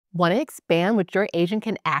Want to expand what your agent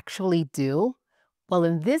can actually do? Well,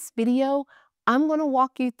 in this video, I'm going to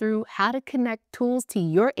walk you through how to connect tools to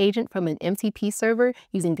your agent from an MCP server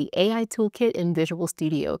using the AI Toolkit in Visual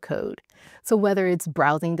Studio Code. So whether it's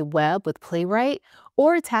browsing the web with Playwright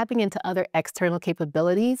or tapping into other external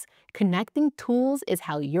capabilities, connecting tools is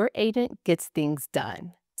how your agent gets things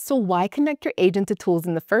done. So why connect your agent to tools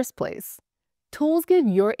in the first place? Tools give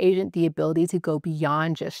your agent the ability to go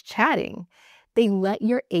beyond just chatting. They let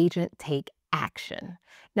your agent take action.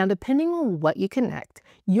 Now, depending on what you connect,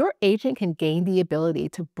 your agent can gain the ability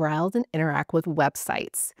to browse and interact with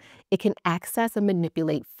websites. It can access and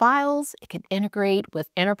manipulate files, it can integrate with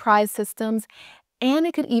enterprise systems, and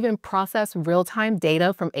it could even process real-time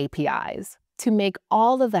data from APIs. To make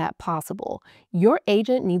all of that possible, your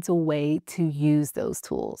agent needs a way to use those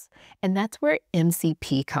tools, and that's where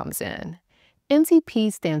MCP comes in.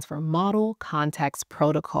 MCP stands for Model Context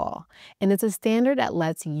Protocol, and it's a standard that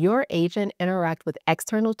lets your agent interact with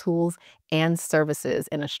external tools and services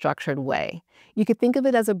in a structured way. You could think of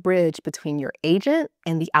it as a bridge between your agent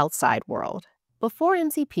and the outside world. Before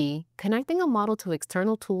MCP, connecting a model to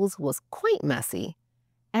external tools was quite messy.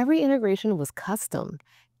 Every integration was custom,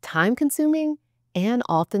 time-consuming, and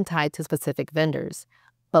often tied to specific vendors.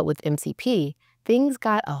 But with MCP, things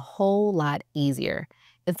got a whole lot easier.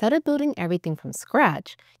 Instead of building everything from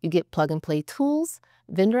scratch, you get plug-and-play tools,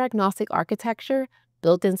 vendor-agnostic architecture,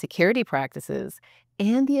 built-in security practices,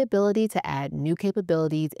 and the ability to add new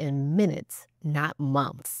capabilities in minutes, not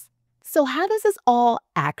months. So how does this all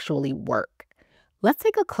actually work? Let's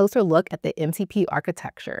take a closer look at the MCP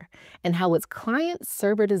architecture and how its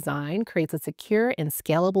client-server design creates a secure and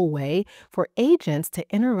scalable way for agents to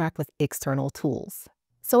interact with external tools.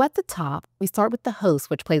 So at the top, we start with the host,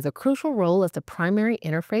 which plays a crucial role as the primary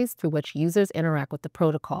interface through which users interact with the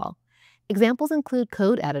protocol. Examples include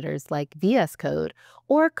code editors like vscode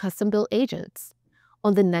or custom-built agents.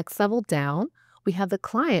 On the next level down, we have the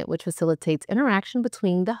client, which facilitates interaction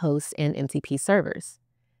between the host and MCP servers.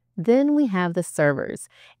 Then we have the servers,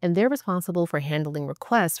 and they're responsible for handling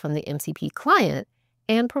requests from the MCP client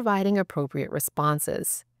and providing appropriate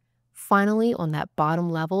responses. Finally, on that bottom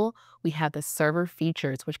level, we have the server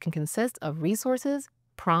features, which can consist of resources,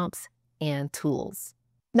 prompts, and tools.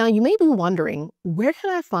 Now, you may be wondering, where can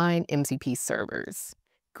I find MCP servers?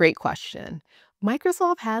 Great question.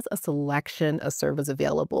 Microsoft has a selection of servers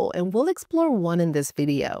available, and we'll explore one in this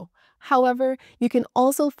video. However, you can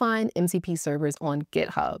also find MCP servers on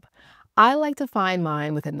GitHub. I like to find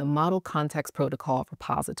mine within the Model Context Protocol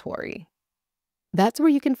repository. That's where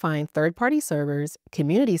you can find third-party servers,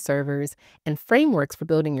 community servers, and frameworks for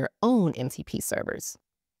building your own MCP servers.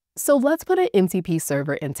 So let's put an MCP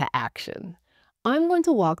server into action. I'm going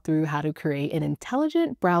to walk through how to create an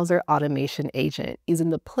intelligent browser automation agent using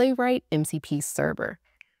the Playwright MCP server.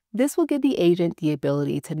 This will give the agent the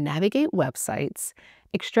ability to navigate websites,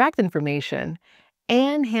 extract information,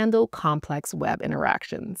 and handle complex web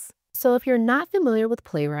interactions. So if you're not familiar with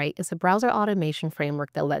Playwright, it's a browser automation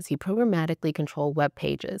framework that lets you programmatically control web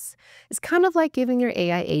pages. It's kind of like giving your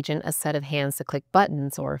AI agent a set of hands to click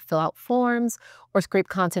buttons or fill out forms or scrape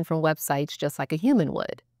content from websites just like a human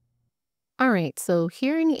would. All right, so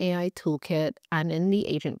here in the AI Toolkit, I'm in the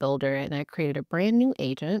agent builder and I created a brand new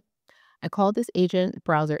agent. I called this agent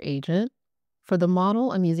Browser Agent. For the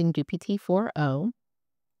model, I'm using GPT-4o.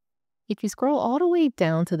 If you scroll all the way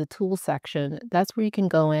down to the tools section, that's where you can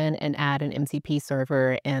go in and add an MCP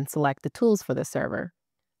server and select the tools for the server.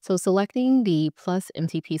 So selecting the plus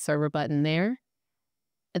MCP server button there,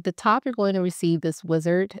 at the top, you're going to receive this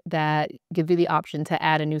wizard that gives you the option to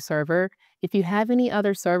add a new server. If you have any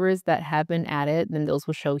other servers that have been added, then those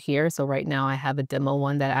will show here. So right now I have a demo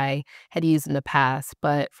one that I had used in the past,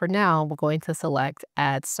 but for now, we're going to select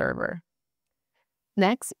Add Server.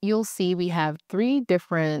 Next, you'll see we have 3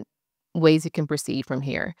 different ways you can proceed from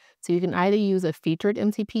here. So you can either use a featured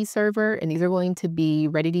MCP server, and these are going to be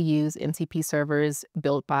ready-to-use MCP servers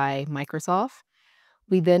built by Microsoft.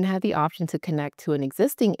 We then have the option to connect to an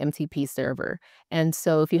existing MCP server. And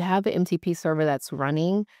so if you have an MCP server that's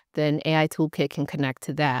running, then AI Toolkit can connect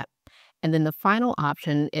to that. And then the final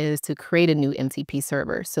option is to create a new MCP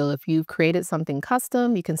server. So if you've created something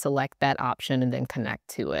custom, you can select that option and then connect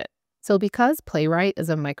to it. So because Playwright is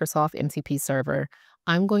a Microsoft MCP server,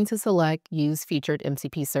 I'm going to select Use Featured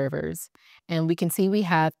MCP Servers. And we can see we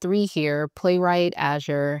have 3 here, Playwright,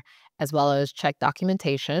 Azure, as well as Check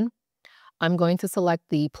Documentation. I'm going to select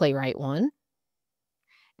the Playwright one.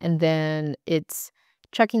 And then it's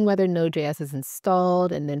checking whether Node.js is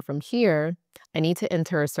installed. And then from here, I need to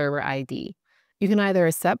enter a server ID. You can either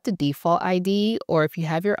accept the default ID, or if you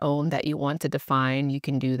have your own that you want to define, you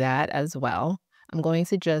can do that as well. I'm going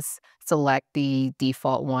to just select the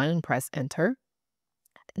default one and press enter.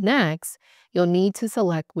 Next, you'll need to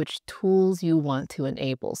select which tools you want to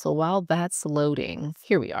enable. So while that's loading,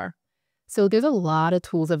 here we are. So there's a lot of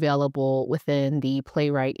tools available within the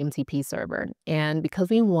Playwright MCP server. And because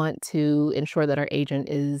we want to ensure that our agent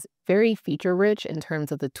is very feature rich in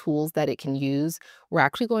terms of the tools that it can use, we're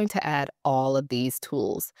actually going to add all of these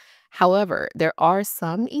tools. However, there are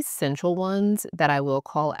some essential ones that I will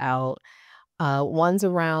call out. One's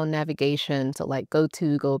around navigation, so like go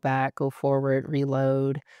to, go back, go forward,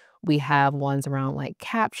 reload. We have ones around like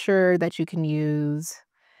capture that you can use.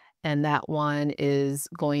 And that one is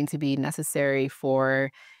going to be necessary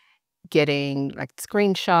for getting like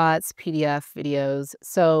screenshots, PDF videos.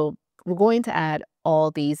 So we're going to add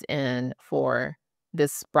all these in for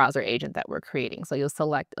this browser agent that we're creating. So you'll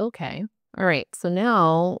select OK. All right, so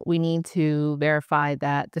now we need to verify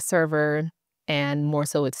that the server and more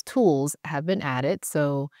so its tools have been added.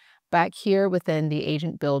 So back here within the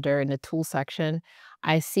agent builder in the tool section,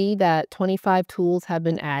 I see that 25 tools have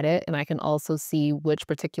been added, and I can also see which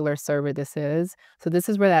particular server this is. So this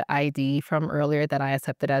is where that ID from earlier that I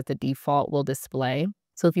accepted as the default will display.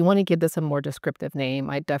 So if you want to give this a more descriptive name,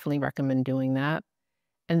 I definitely recommend doing that.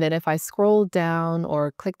 And then if I scroll down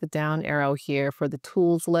or click the down arrow here for the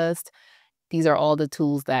tools list, these are all the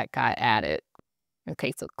tools that got added.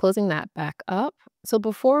 Okay, so closing that back up. So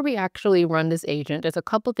before we actually run this agent, there's a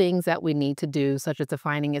couple things that we need to do, such as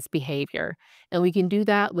defining its behavior. And we can do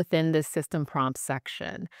that within the system prompt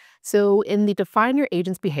section. So in the Define Your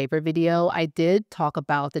Agent's Behavior video, I did talk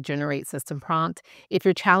about the generate system prompt. If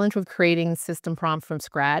you're challenged with creating system prompt from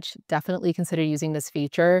scratch, definitely consider using this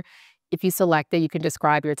feature. If you select it, you can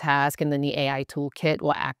describe your task, and then the AI Toolkit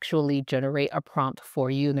will actually generate a prompt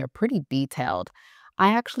for you, and they're pretty detailed.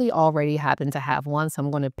 I actually already happen to have one, so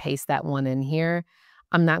I'm going to paste that one in here.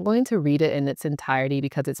 I'm not going to read it in its entirety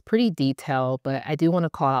because it's pretty detailed, but I do want to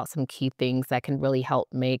call out some key things that can really help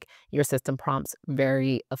make your system prompts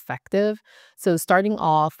very effective. So starting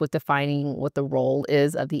off with defining what the role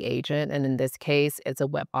is of the agent, and in this case, it's a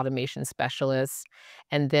web automation specialist.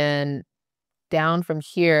 And then down from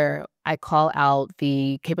here, I call out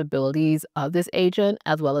the capabilities of this agent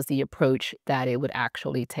as well as the approach that it would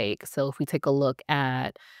actually take. So if we take a look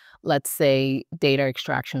at, let's say, data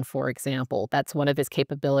extraction, for example, that's one of its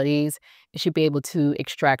capabilities. It should be able to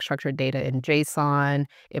extract structured data in JSON.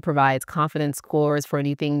 It provides confidence scores for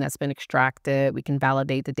anything that's been extracted. We can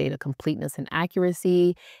validate the data completeness and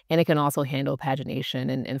accuracy, and it can also handle pagination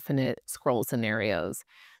and infinite scroll scenarios.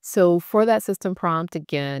 So for that system prompt,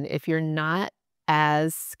 again, if you're not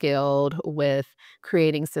as skilled with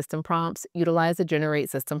creating system prompts, utilize the generate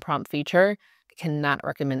system prompt feature. Cannot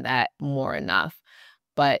recommend that more enough.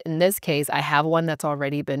 But in this case, I have one that's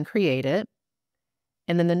already been created.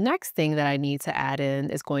 And then the next thing that I need to add in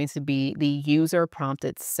is going to be the user prompt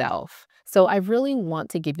itself. So I really want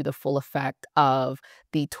to give you the full effect of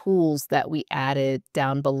the tools that we added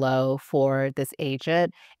down below for this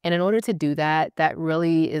agent. And in order to do that, that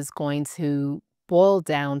really is going to boil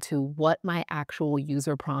down to what my actual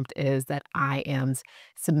user prompt is that I am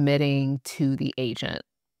submitting to the agent.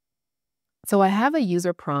 So I have a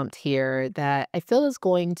user prompt here that I feel is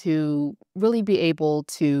going to really be able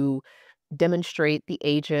to demonstrate the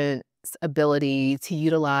agent's ability to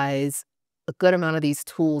utilize a good amount of these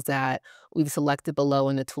tools that we've selected below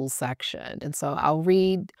in the tools section. And so I'll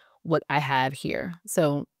read what I have here.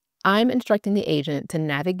 So I'm instructing the agent to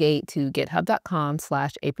navigate to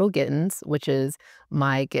github.com/aprilgittens, which is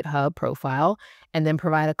my GitHub profile, and then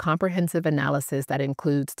provide a comprehensive analysis that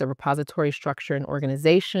includes the repository structure and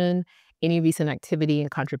organization, any recent activity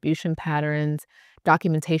and contribution patterns,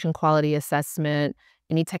 documentation quality assessment,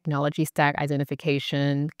 any technology stack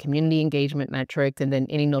identification, community engagement metrics, and then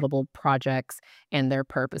any notable projects and their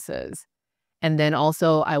purposes. And then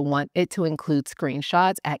also I want it to include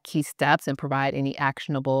screenshots at key steps and provide any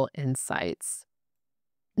actionable insights.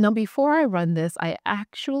 Now, before I run this, I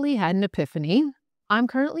actually had an epiphany. I'm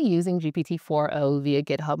currently using GPT-4o via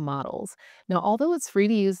GitHub Models. Now, although it's free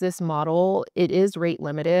to use this model, it is rate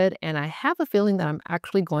limited, and I have a feeling that I'm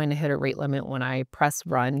actually going to hit a rate limit when I press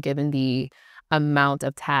run, given the amount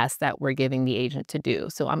of tasks that we're giving the agent to do.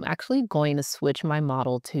 So I'm actually going to switch my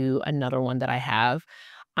model to another one that I have.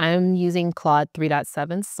 I'm using Claude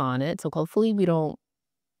 3.7 Sonnet, so hopefully we don't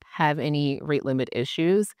have any rate limit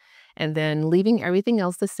issues. And then leaving everything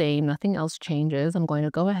else the same, nothing else changes. I'm going to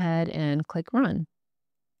go ahead and click run.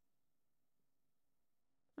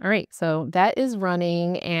 All right, so that is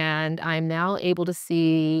running, and I'm now able to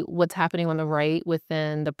see what's happening on the right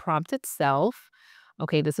within the prompt itself.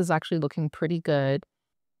 Okay, this is actually looking pretty good.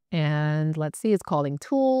 And let's see, it's calling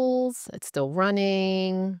tools. It's still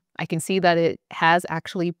running. I can see that it has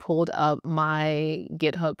actually pulled up my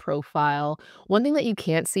GitHub profile. One thing that you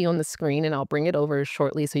can't see on the screen, and I'll bring it over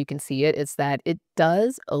shortly so you can see it, is that it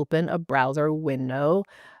does open a browser window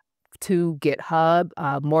to GitHub,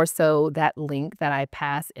 more so that link that I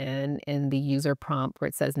pass in the user prompt where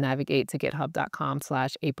it says navigate to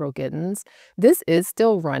github.com/aprilgittens. This is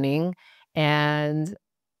still running, and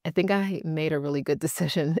I think I made a really good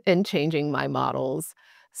decision in changing my models.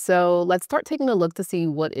 So let's start taking a look to see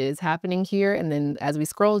what is happening here. And then as we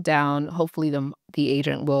scroll down, hopefully the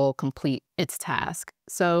agent will complete its task.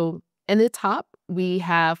 So in the top, we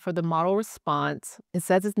have for the model response, it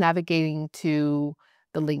says it's navigating to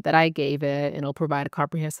the link that I gave it, and it'll provide a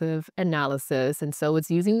comprehensive analysis. And so it's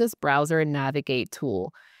using this browser navigate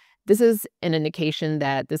tool. This is an indication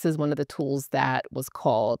that this is one of the tools that was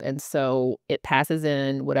called. And so it passes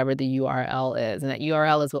in whatever the URL is. And that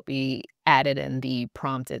URL is what we added in the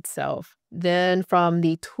prompt itself. Then from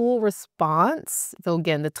the tool response, so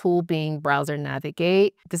again, the tool being browser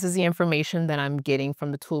navigate, this is the information that I'm getting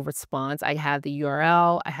from the tool response. I have the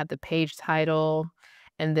URL, I have the page title,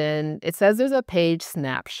 and then it says there's a page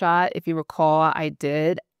snapshot. If you recall, I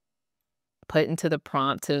did put into the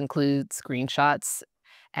prompt to include screenshots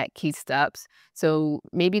at key steps. So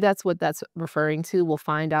maybe that's what that's referring to. We'll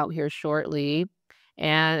find out here shortly.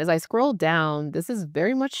 And as I scroll down, this is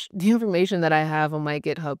very much the information that I have on my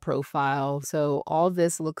GitHub profile. So all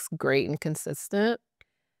this looks great and consistent.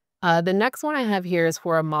 The next one I have here is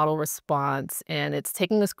for a model response, and it's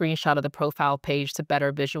taking a screenshot of the profile page to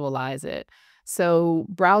better visualize it. So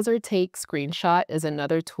browser take screenshot is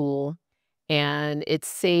another tool, and it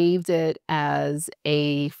saved it as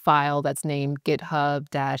a file that's named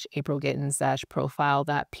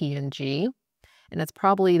github-aprilgittens-profile.png. And that's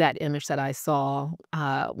probably that image that I saw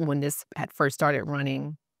when this had first started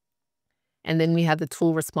running. And then we have the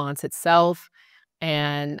tool response itself,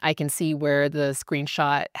 and I can see where the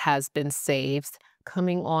screenshot has been saved.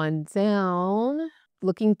 Coming on down,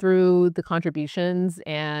 looking through the contributions,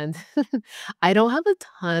 and I don't have a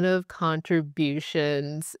ton of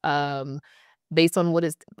contributions based on what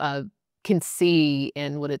is can see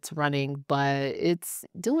and what it's running, but it's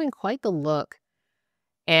doing quite the look.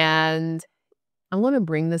 And I want to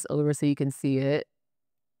bring this over so you can see it,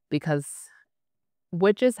 because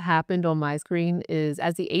what just happened on my screen is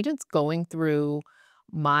as the agent's going through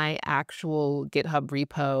my actual GitHub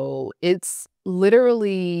repo, it's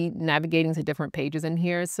literally navigating to different pages in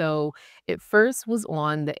here. So it first was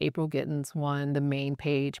on the April Gittens one, the main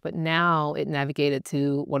page, but now it navigated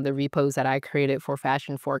to one of the repos that I created for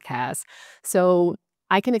fashion forecasts. So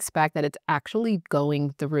I can expect that it's actually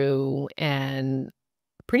going through and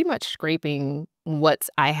pretty much scraping what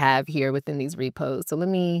I have here within these repos. So let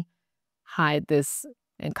me hide this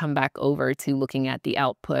and come back over to looking at the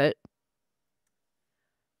output.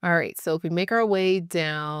 All right, so if we make our way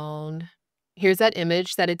down, here's that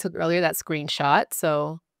image that it took earlier, that screenshot.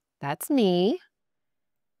 So that's me.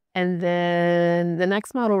 And then the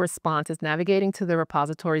next model response is navigating to the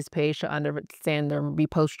repositories page to understand the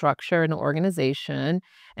repo structure and organization.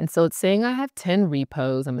 And so it's saying I have 10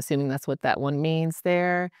 repos. I'm assuming that's what that one means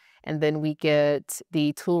there. And then we get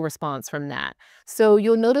the tool response from that. So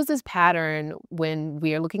you'll notice this pattern when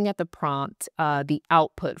we are looking at the prompt, the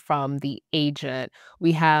output from the agent.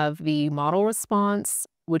 We have the model response,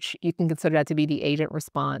 which you can consider that to be the agent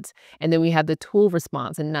response. And then we have the tool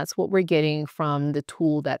response, and that's what we're getting from the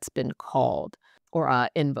tool that's been called or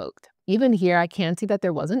invoked. Even here, I can see that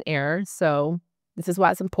there was an error. So this is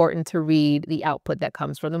why it's important to read the output that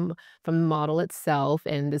comes from the model itself.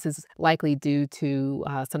 And this is likely due to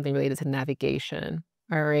something related to navigation.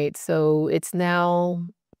 All right, so it's now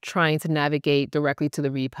trying to navigate directly to the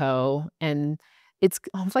repo, and it's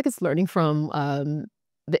almost like it's learning from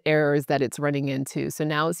the errors that it's running into. So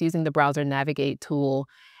now it's using the browser navigate tool,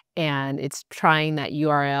 and it's trying that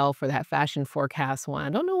URL for that fashion forecast one. I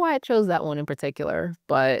don't know why it chose that one in particular,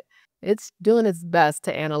 but it's doing its best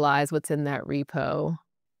to analyze what's in that repo.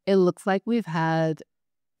 It looks like we've had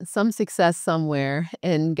some success somewhere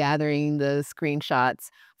in gathering the screenshots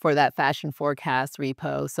for that fashion forecast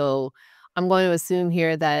repo. So I'm going to assume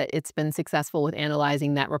here that it's been successful with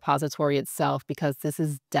analyzing that repository itself, because this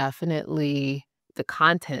is definitely the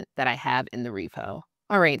content that I have in the repo.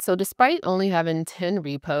 All right, so despite only having 10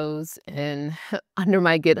 repos in under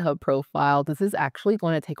my GitHub profile, this is actually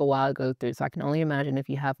going to take a while to go through. So I can only imagine if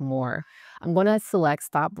you have more. I'm going to select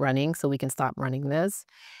stop running so we can stop running this.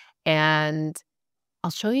 And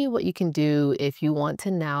I'll show you what you can do if you want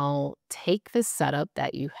to now take this setup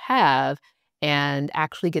that you have and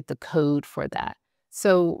actually get the code for that.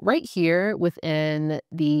 So right here within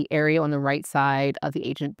the area on the right side of the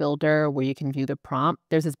agent builder where you can view the prompt,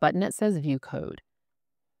 there's this button that says view code.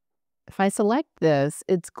 If I select this,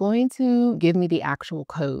 it's going to give me the actual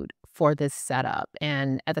code for this setup.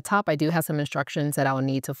 And at the top, I do have some instructions that I'll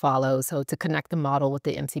need to follow. So to connect the model with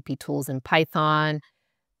the MCP tools in Python,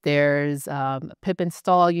 there's a pip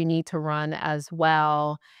install you need to run as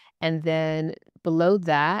well. And then below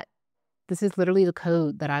that, this is literally the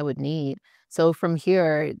code that I would need. So from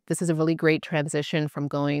here, this is a really great transition from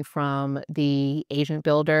going from the agent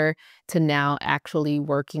builder to now actually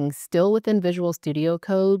working still within Visual Studio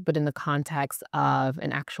Code, but in the context of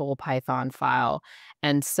an actual Python file.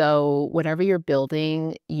 And so whatever you're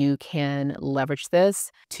building, you can leverage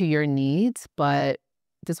this to your needs. But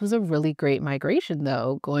this was a really great migration,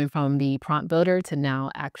 though, going from the prompt builder to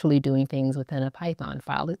now actually doing things within a Python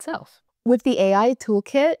file itself. With the AI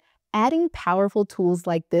Toolkit, adding powerful tools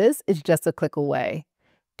like this is just a click away.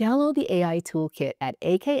 Download the AI Toolkit at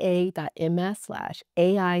aka.ms/AI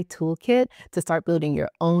Toolkit to start building your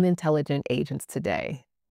own intelligent agents today.